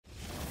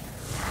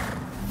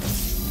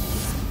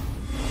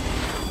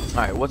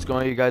Alright, what's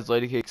going on, you guys?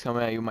 Lady Cake's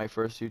coming at you with my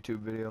first YouTube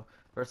video.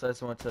 First, I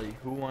just want to tell you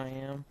who I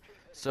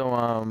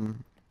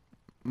am.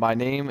 My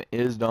name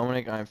is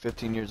Dominic. I'm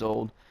 15 years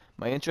old.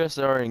 My interests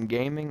are in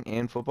gaming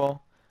and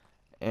football.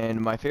 And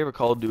my favorite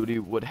Call of Duty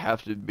would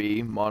have to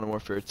be Modern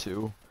Warfare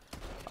 2.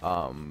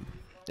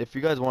 If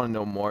you guys want to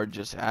know more,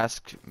 just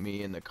ask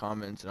me in the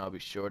comments and I'll be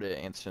sure to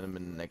answer them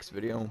in the next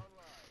video.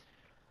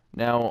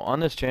 Now, on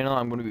this channel,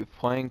 I'm going to be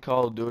playing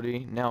Call of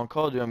Duty. Now, in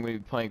Call of Duty, I'm going to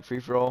be playing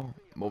Free-For-All,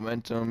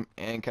 Momentum,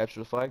 and Capture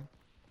the Flag.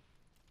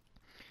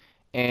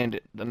 And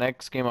the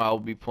next game I'll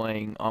be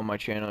playing on my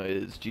channel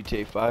is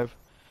GTA 5.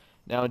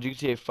 Now,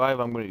 GTA 5,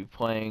 I'm going to be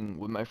playing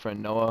with my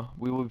friend Noah.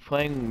 We will be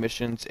playing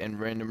missions and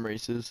random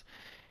races.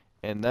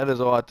 And that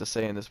is all I have to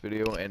say in this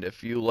video. And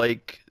if you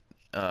like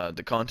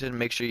the content,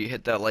 make sure you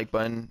hit that like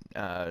button.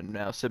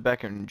 Now, sit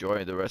back and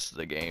enjoy the rest of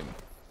the game.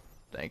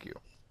 Thank you.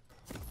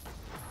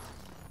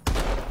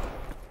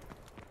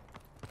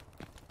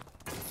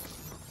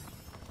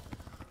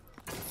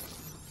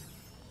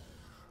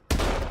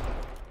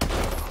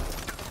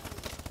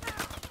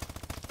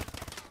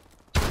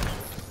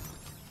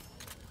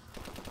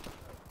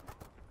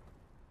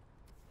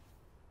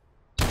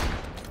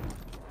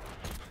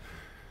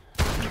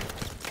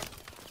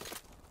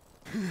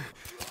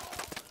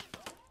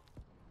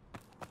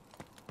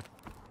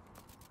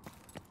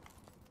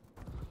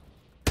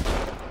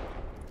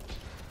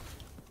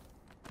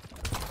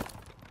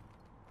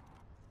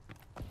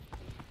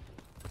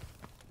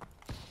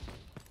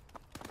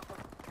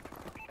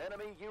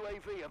 Enemy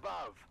UAV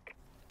above.